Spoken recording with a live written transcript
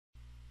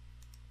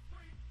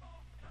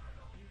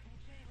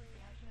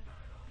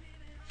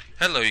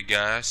Hello, you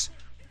guys,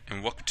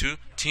 and welcome to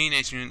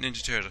Teenage Mutant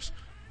Ninja Turtles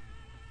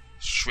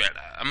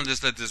Shredder. I'm gonna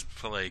just let this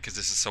play because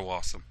this is so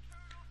awesome.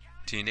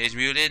 Teenage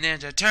Mutant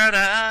Ninja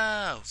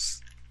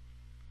Turtles!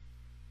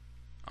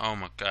 Oh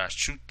my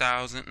gosh,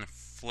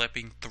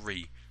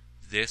 2003.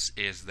 This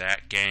is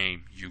that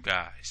game, you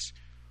guys.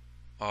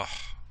 Oh,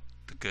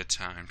 the good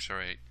times,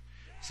 alright.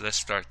 So let's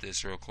start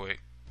this real quick.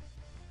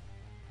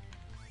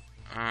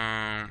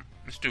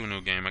 Let's do a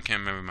new game. I can't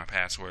remember my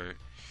password.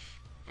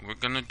 We're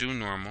gonna do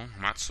normal,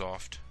 not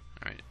soft.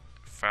 Alright,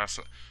 fast.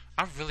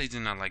 I really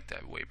did not like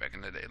that way back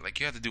in the day. Like,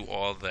 you had to do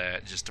all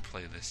that just to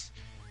play this.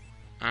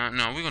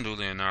 No, we're gonna do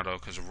Leonardo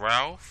because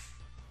Ralph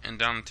and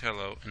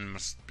Donatello, and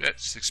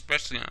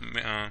especially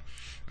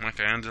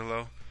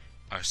Michelangelo,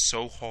 are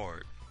so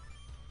hard.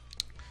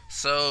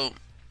 So,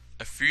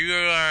 if you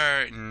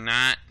are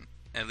not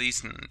at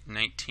least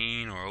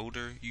 19 or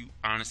older, you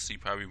honestly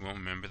probably won't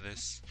remember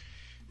this.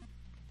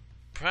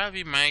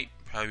 Probably might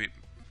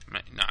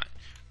not.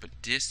 But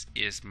this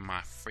is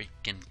my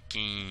freaking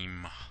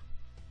game.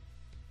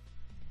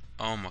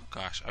 Oh my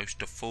gosh, I used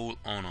to fool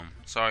on them.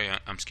 Sorry,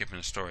 I'm skipping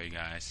the story,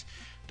 guys.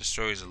 The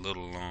story is a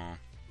little long.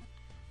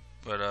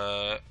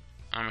 But,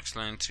 I'm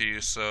explaining to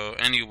you. So,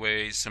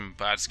 anyways, some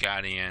bots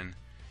got in.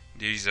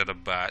 These are the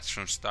bots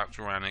from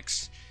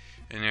Stocktronics.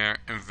 And they're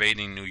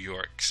invading New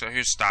York. So,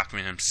 here's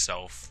Stockman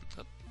himself.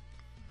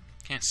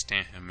 Can't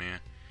stand him,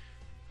 man.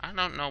 I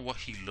don't know what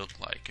he looked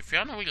like. If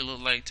y'all know what he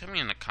looked like, tell me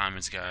in the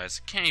comments,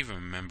 guys. Can't even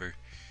remember.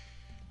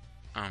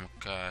 Oh my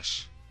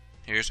gosh.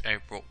 Here's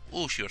April.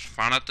 Ooh, she was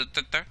fun at the.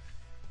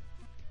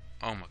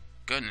 Oh my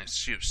goodness,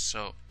 she was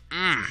so.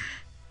 I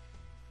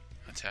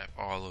tap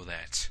all of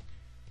that.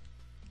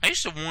 I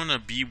used to want to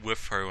be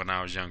with her when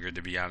I was younger,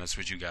 to be honest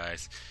with you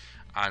guys.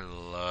 I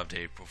loved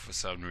April for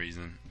some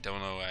reason. Don't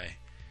know why.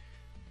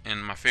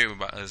 And my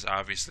favorite is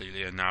obviously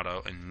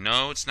Leonardo. And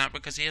no, it's not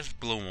because he has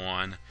blue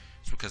on.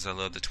 It's because I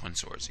love the twin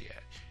swords he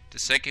had. The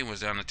second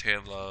was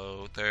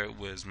Donatello. Third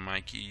was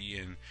Mikey.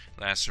 And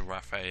last was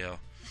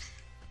Raphael.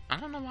 I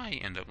don't know why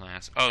he ended up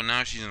last. Oh,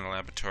 now she's in the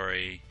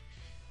laboratory.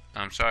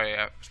 I'm sorry,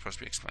 I was supposed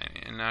to be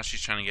explaining. And now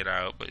she's trying to get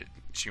out, but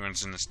she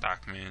runs into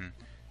Stockman.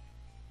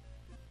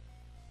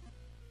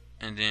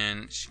 And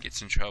then she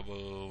gets in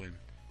trouble, and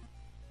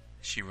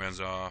she runs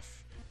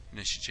off. And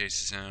then she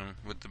chases him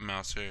with the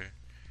mouser.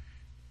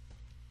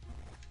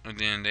 And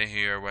then they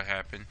hear what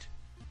happened.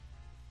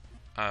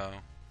 Oh.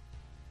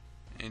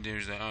 And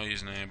there's like, oh,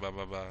 his name, blah,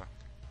 blah, blah.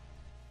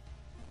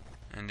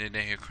 And then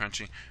they hear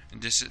crunching.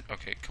 And this is,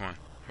 okay, come on,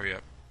 hurry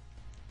up.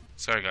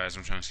 Sorry guys,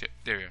 I'm trying to skip.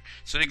 There we are.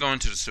 So they go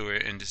into the sewer,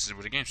 and this is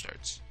where the game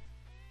starts.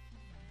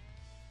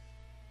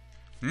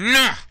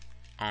 No!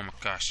 Oh my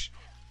gosh.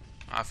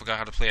 I forgot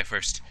how to play it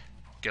first.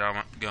 Get out of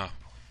my... Go.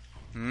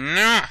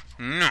 No!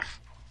 No!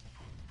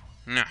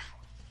 No.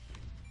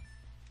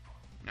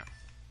 No.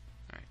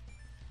 Alright.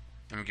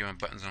 Let me get my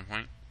buttons on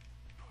point.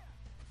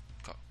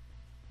 Go.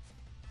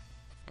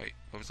 Wait,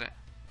 what was that?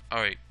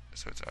 Alright.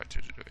 So it's R2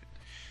 to do it.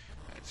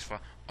 Alright, it's fine.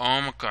 Oh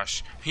my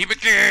gosh. He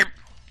became...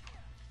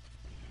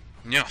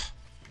 No.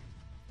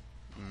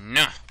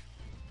 No.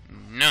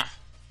 No.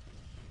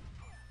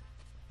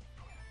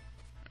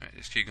 Alright,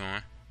 let's keep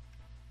going.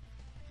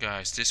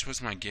 Guys, this was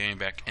my game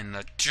back in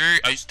the day.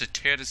 I used to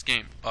tear this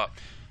game up.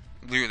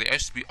 Literally, I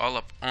used to be all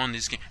up on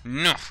this game.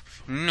 No.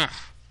 No.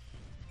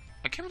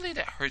 I can't believe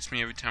that hurts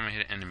me every time I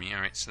hit an enemy.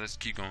 Alright, so let's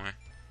keep going.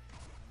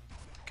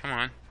 Come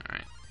on.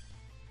 Alright.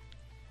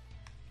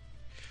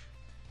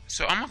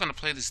 So, I'm not going to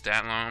play this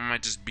that long. I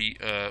might just beat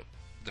the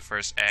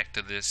first act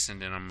of this,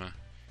 and then I'm going to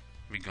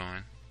be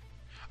gone.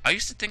 I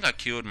used to think I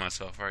killed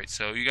myself, right?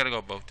 So you gotta go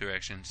both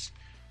directions.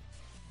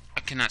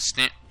 I cannot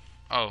stand.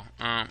 Oh,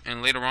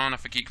 and later on,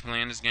 if I keep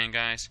playing this game,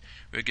 guys,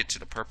 we'll get to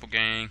the purple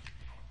gang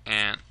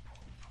and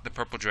the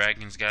purple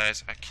dragons,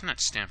 guys. I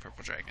cannot stand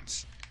purple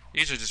dragons.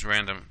 These are just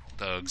random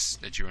thugs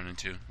that you run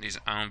into.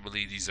 I don't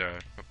believe these are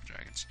purple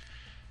dragons.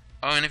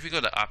 Oh, and if you go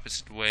the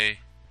opposite way,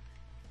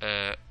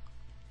 I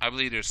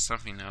believe there's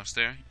something else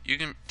there. You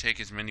can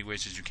take as many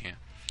ways as you can.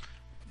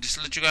 Just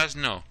to let you guys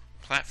know,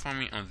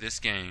 platforming on this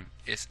game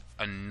is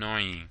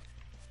annoying.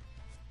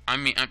 I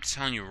mean, I'm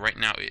telling you right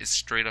now, it is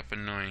straight up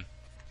annoying.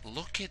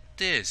 Look at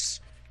this.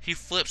 He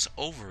flips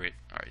over it.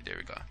 Alright, there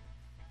we go.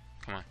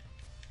 Come on.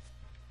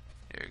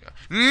 There we go.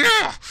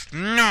 No!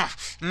 No!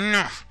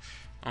 No!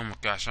 Oh my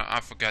gosh, I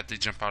forgot to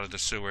jump out of the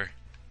sewer.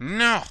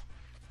 No!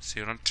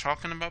 See what I'm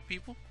talking about,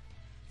 people?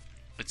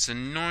 It's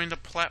annoying to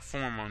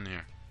platform on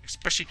there.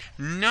 Especially...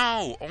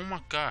 No! Oh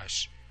my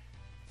gosh.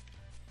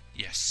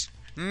 Yes.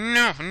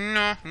 No,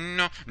 no,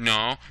 no,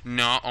 no,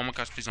 no. Oh my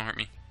gosh, please don't hurt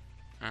me.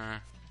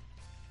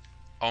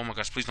 Oh my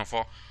gosh, please don't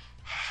fall.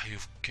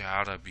 You've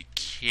gotta be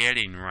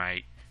kidding,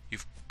 right?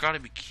 You've gotta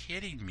be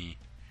kidding me.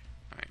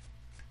 Alright.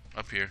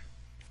 Up here,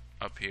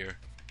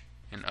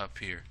 and up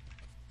here.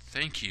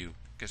 Thank you.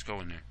 Let's go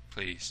in there,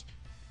 please.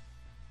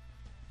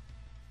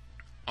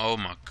 Oh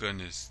my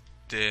goodness.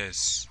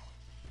 This.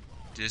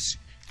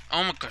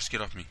 Oh my gosh, get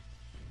off me.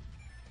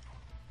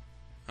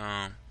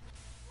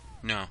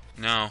 No,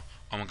 no.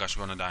 Oh my gosh,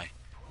 I'm gonna die.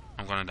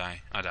 I'm gonna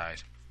die. I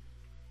died.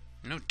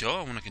 No, duh,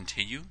 I wanna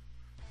continue.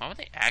 Why would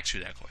they ask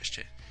you that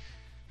question?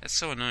 That's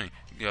so annoying.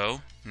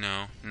 Go.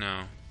 No.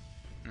 No.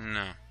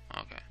 No.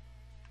 Okay.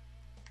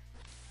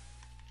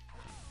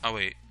 Oh,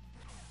 wait.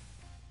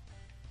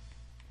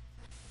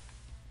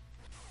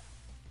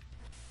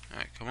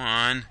 Alright, come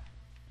on.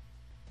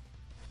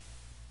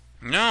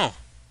 No!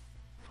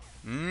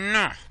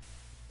 No!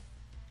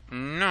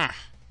 No!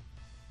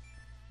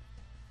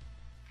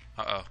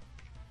 Uh-oh.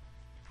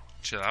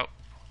 Chill out.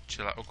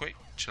 Chill out real quick.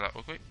 Chill out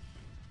real quick.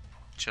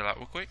 Chill out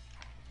real quick.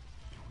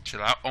 Chill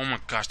out. Oh my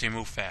gosh, they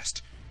move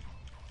fast.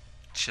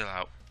 Chill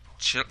out.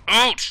 Chill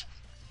out!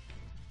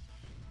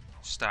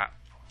 Stop.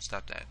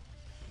 Stop that.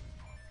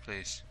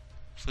 Please.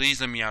 Please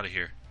let me out of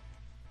here.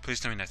 Please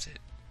tell me that's it.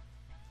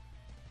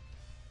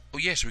 Oh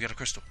yes, we got a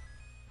crystal.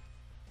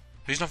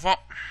 Please don't fall.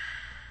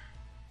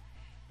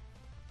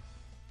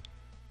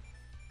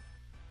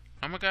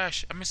 Oh my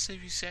gosh, I'm gonna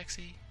save you,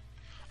 sexy.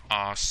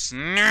 Aw,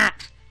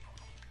 snap!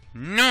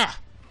 No!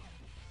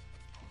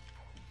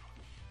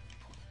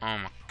 Oh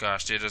my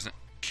gosh, it doesn't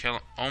kill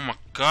him. Oh my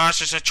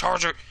gosh, it's a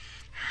charger!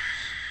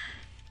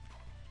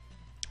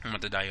 I'm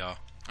about to die, y'all.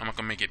 I'm not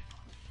gonna make it.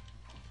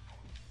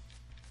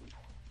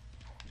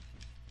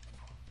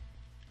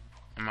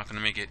 I'm not gonna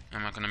make it.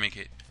 I'm not gonna make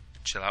it.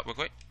 Chill out real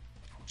quick.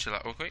 Chill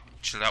out real quick.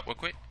 Chill out real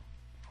quick.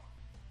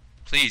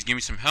 Please, give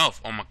me some health.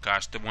 Oh my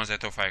gosh, the ones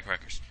that throw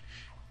firecrackers.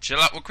 Chill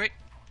out real quick.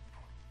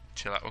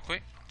 Chill out real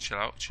quick. Chill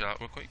out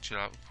real quick. Chill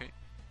out real quick.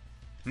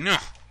 No!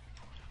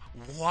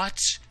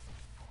 What?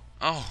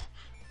 Oh,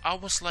 I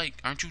was like,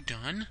 aren't you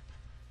done?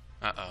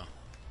 Uh-oh.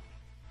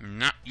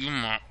 Not you,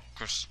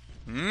 Marcus.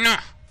 No!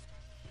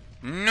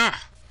 No!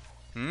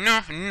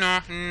 No, no,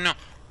 no.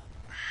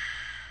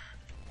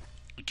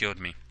 You killed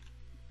me.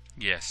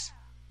 Yes.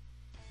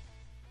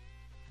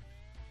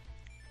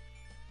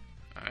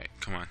 Alright,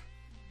 come on.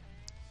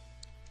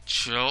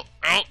 Chill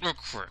out real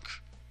quick.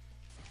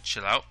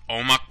 Chill out.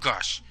 Oh my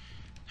gosh.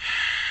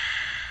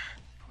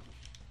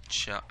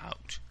 Chill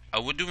out. I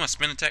would do my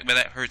spin attack, but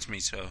that hurts me,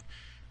 so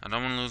I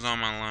don't want to lose all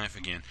my life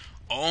again.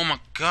 Oh my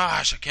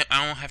gosh,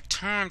 I don't have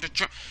time to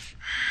jump.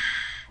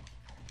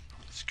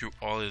 Screw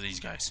all of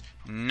these guys.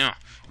 No,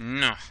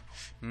 no,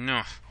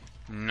 no,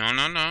 no,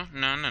 no, no,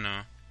 no, no,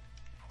 no.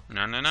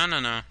 No, no, no, no,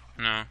 no,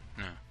 no,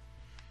 no.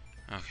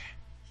 Okay.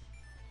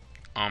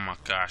 Oh my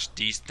gosh,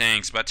 these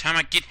things. By the time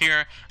I get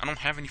here, I don't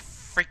have any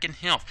freaking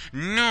health.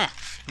 No,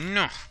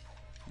 no,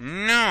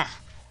 no,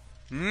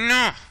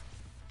 no.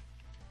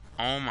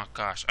 Oh my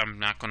gosh, I'm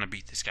not gonna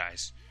beat this,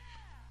 guys.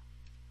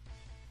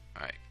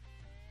 Alright.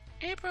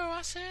 Hey bro,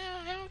 I said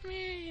help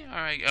me.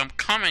 Alright, I'm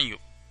coming, you.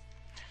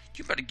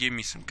 You better give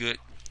me some good.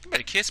 You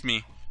better kiss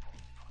me.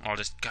 All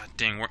this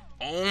goddamn work.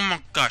 Oh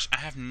my gosh, I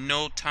have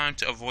no time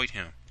to avoid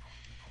him.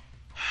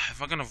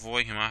 If I can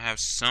avoid him, I have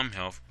some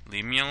health.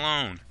 Leave me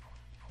alone.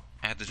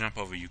 I had to jump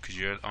over you because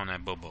you're on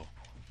that bobo.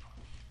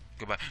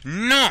 Goodbye.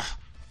 No!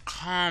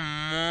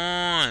 Come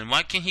on.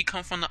 Why can't he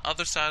come from the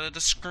other side of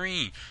the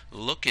screen?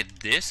 Look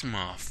at this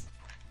muff.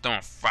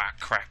 Throwing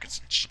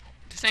firecrackers and shit.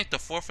 This ain't the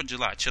 4th of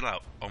July. Chill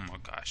out. Oh my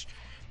gosh.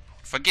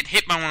 If I get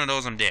hit by one of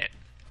those, I'm dead.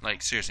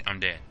 Like, seriously, I'm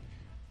dead.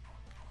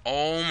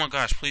 Oh my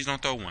gosh. Please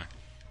don't throw one.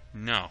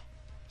 No.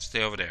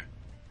 Stay over there.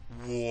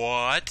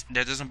 What?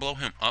 That doesn't blow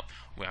him up.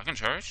 Wait, I can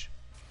charge?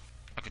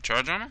 I could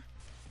charge on him?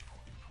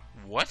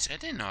 What? I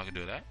didn't know I could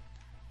do that.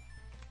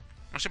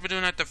 I should be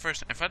doing that the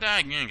first time. If I die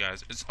again,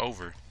 guys, it's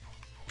over.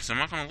 Because I'm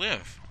not going to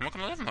live. I'm not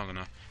going to live long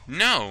enough.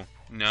 No.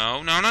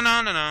 No, no, no,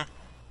 no, no, no.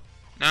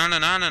 No, no,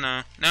 no, no,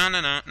 no. No,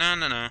 no, no, no,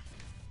 no, no.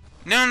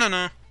 No, no,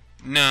 no.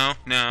 No,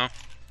 no.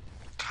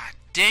 God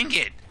dang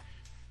it.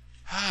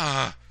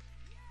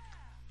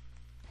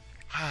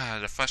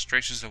 The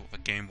frustrations of a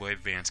Game Boy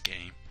Advance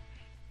game.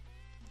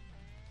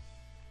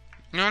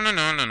 No, no,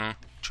 no, no, no.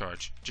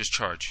 Charge. Just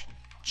charge.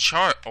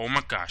 Charge. Oh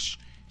my gosh.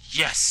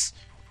 Yes.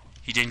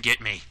 He didn't get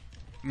me.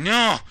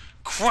 No.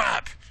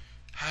 Crap.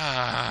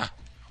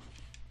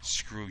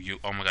 Screw you.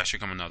 Oh my gosh, here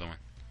come another one.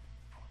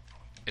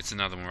 It's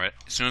another one, right?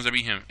 As soon as I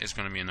beat him, it's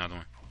going to be another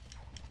one.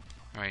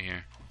 Right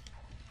here.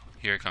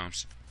 Here it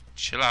comes.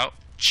 Chill out.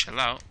 Chill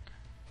out.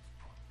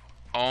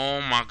 Oh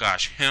my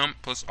gosh. Him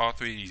plus all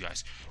 3 of these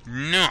guys.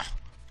 No.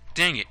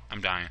 Dang it. I'm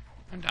dying.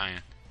 I'm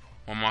dying.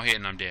 One more hit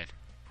and I'm dead.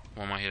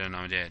 One more hit and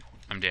I'm dead.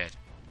 I'm dead.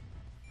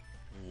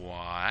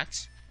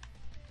 What?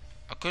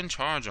 I couldn't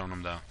charge on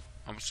him though.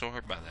 I was so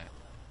hurt by that.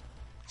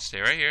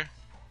 Stay right here.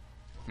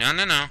 No,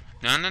 no, no.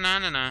 No, no, no,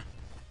 no, no.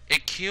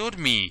 It killed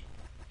me.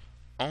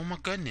 Oh my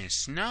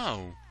goodness.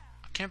 No.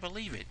 I can't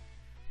believe it.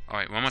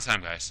 Alright, one more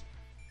time, guys.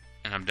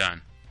 And I'm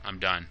done. I'm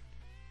done.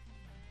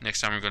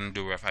 Next time we're going to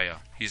do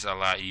Raphael. He's a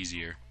lot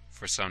easier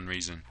for some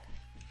reason.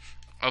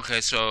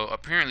 Okay, so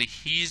apparently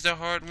he's the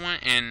hard one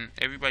and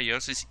everybody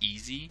else is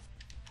easy.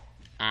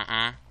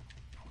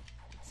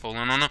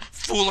 Fooling on him.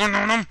 Fooling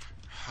on him.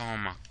 Oh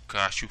my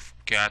gosh, you've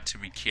got to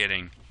be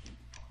kidding.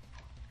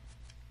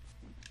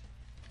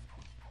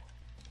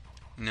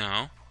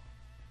 No.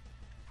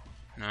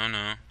 No,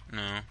 no,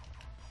 no.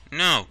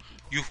 No.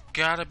 You've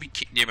got to be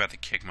kidding. They're about to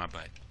kick my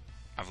butt.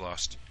 I've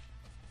lost.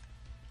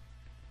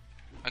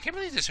 I can't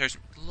believe this hurts.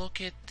 Look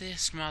at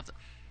this mother.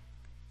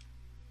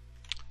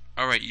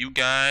 Alright, you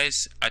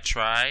guys, I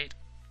tried.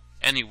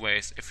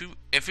 Anyways, if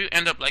you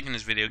end up liking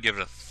this video, give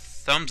it a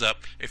thumbs up.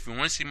 If you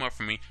want to see more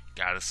from me,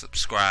 gotta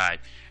subscribe.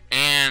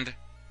 And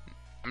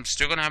I'm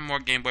still gonna have more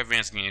Game Boy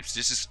Advance games.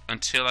 This is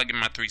until I get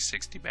my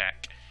 360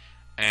 back,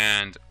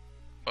 and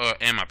my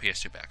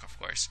PS2 back, of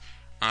course.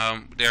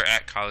 They're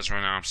at college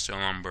right now. I'm still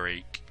on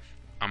break.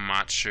 I'm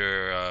not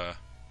sure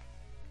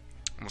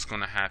what's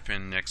gonna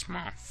happen next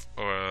month,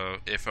 or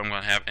if I'm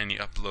gonna have any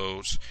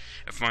uploads.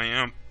 If I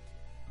am,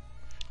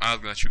 I'll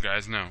let you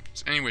guys know.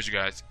 So anyways, you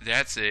guys,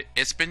 that's it.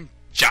 It's been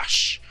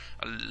Josh.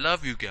 I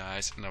love you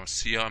guys, and I will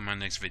see y'all in my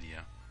next video.